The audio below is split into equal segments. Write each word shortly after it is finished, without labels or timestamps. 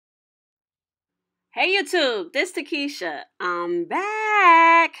Hey YouTube, this is Takesha. I'm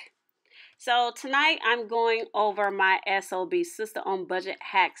back. So tonight I'm going over my SOB Sister on Budget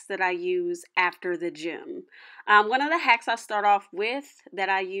hacks that I use after the gym. One of the hacks I start off with that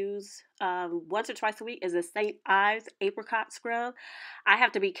I use once or twice a week is the St. Ives Apricot scrub. I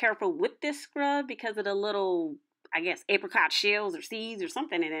have to be careful with this scrub because of the little, I guess, apricot shells or seeds or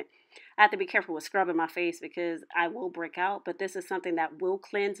something in it. I have to be careful with scrubbing my face because I will break out, but this is something that will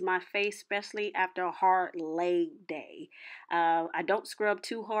cleanse my face, especially after a hard leg day. I don't scrub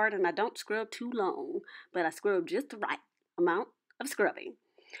too hard and I don't scrub too long, but I scrub just the right amount of scrubbing.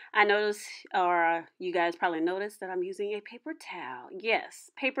 I notice, or you guys probably noticed, that I'm using a paper towel. Yes,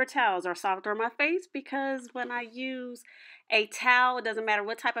 paper towels are softer on my face because when I use a towel, it doesn't matter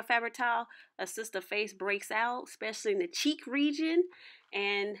what type of fabric towel, a sister face breaks out, especially in the cheek region,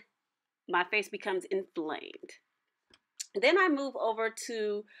 and my face becomes inflamed. Then I move over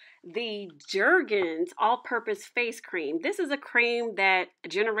to the Jergens all-purpose face cream. This is a cream that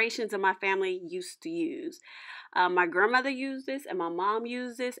generations of my family used to use. My grandmother used this and my mom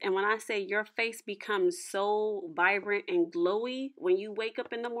used this. And when I say your face becomes so vibrant and glowy when you wake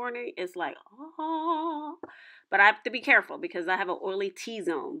up in the morning, it's like, oh. But I have to be careful because I have an oily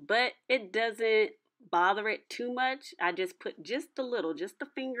T-zone. But it doesn't bother it too much. I just put just a little, just a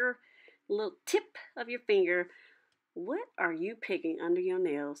finger, little tip of your finger. What are you picking under your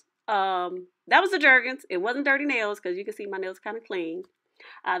nails? That was the Jergens. It wasn't dirty nails because you can see my nails kind of clean.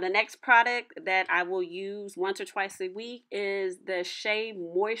 The next product that I will use once or twice a week is the Shea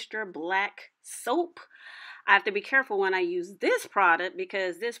Moisture Black Soap. I have to be careful when I use this product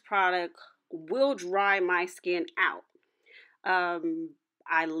because this product will dry my skin out.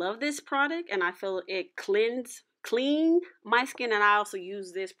 I love this product and I feel it clean my skin, and I also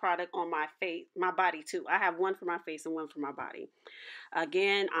use this product on my face, my body too. I have one for my face and one for my body.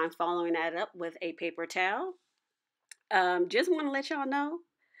 Again, I'm following that up with a paper towel. Just want to let y'all know,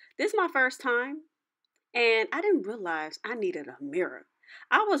 this is my first time and I didn't realize I needed a mirror.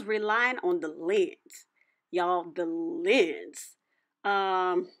 I was relying on the lens. Y'all, the lens.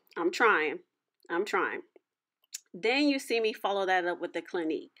 I'm trying. I'm trying. Then you see me follow that up with the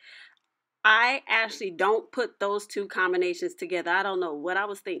Clinique. I actually don't put those two combinations together. I don't know what I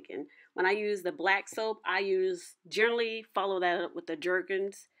was thinking. When I use the black soap, generally follow that up with the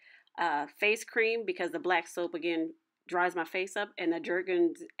Jergens face cream because the black soap, again, dries my face up and the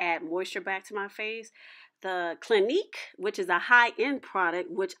Jergens add moisture back to my face. The Clinique, which is a high-end product,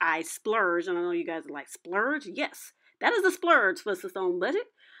 which I splurge, and I know you guys are like, splurge? Yes, that is a splurge for its own budget.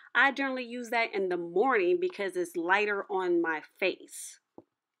 I generally use that in the morning because it's lighter on my face.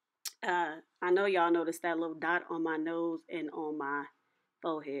 I know y'all noticed that little dot on my nose and on my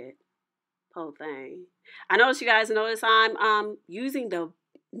forehead. Whole thing. I noticed you guys notice I'm using the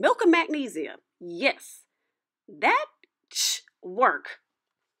milk of magnesia. Yes, that work.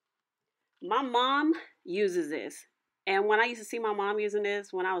 My mom uses this. And when I used to see my mom using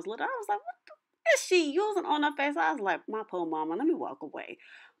this when I was little, I was like, what is she using on her face? I was like, my poor mama, let me walk away.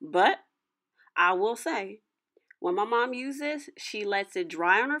 But I will say, when my mom uses, she lets it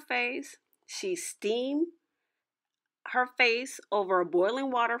dry on her face. She steam her face over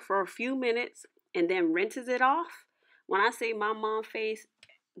boiling water for a few minutes and then rinses it off. When I say my mom's face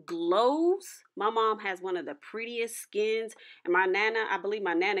glows, my mom has one of the prettiest skins. And my nana, I believe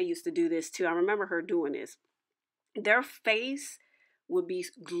my nana used to do this too. I remember her doing this. Their face would be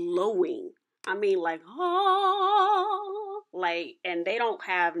glowing. I mean, like, oh, like, and they don't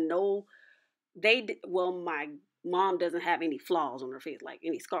have no, my mom doesn't have any flaws on her face, like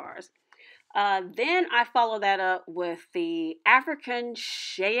any scars. Then I follow that up with the African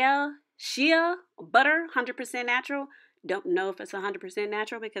Shea butter, 100% natural. Don't know if it's 100%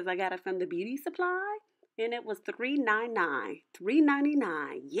 natural because I got it from the beauty supply, and it was $3.99.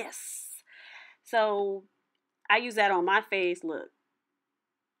 $3.99. Yes. So I use that on my face. Look,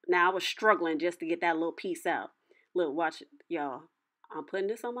 now I was struggling just to get that little piece out. Look, watch it, y'all. I'm putting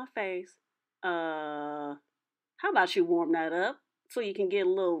this on my face. How about you warm that up so you can get a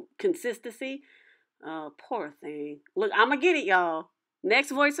little consistency? Poor thing. Look, I'm gonna get it, y'all.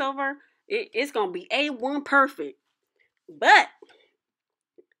 Next voiceover, it's gonna be A1 perfect. But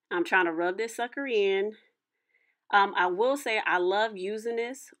I'm trying to rub this sucker in. I will say I love using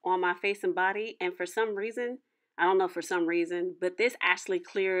this on my face and body, and for some reason, I don't know for some reason, but this actually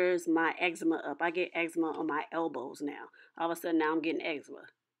clears my eczema up. I get eczema on my elbows now. All of a sudden, now I'm getting eczema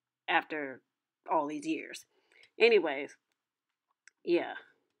after all these years. Anyways, yeah.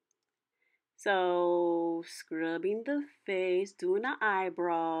 So, scrubbing the face, doing the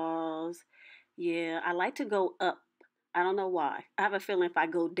eyebrows. Yeah, I like to go up. I don't know why. I have a feeling if I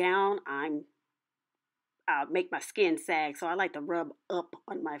go down, I'm make my skin sag, so I like to rub up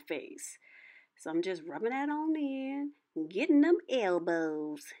on my face. So I'm just rubbing that on in, getting them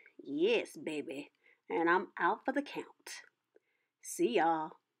elbows. Yes, baby. And I'm out for the count. See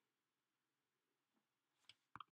y'all.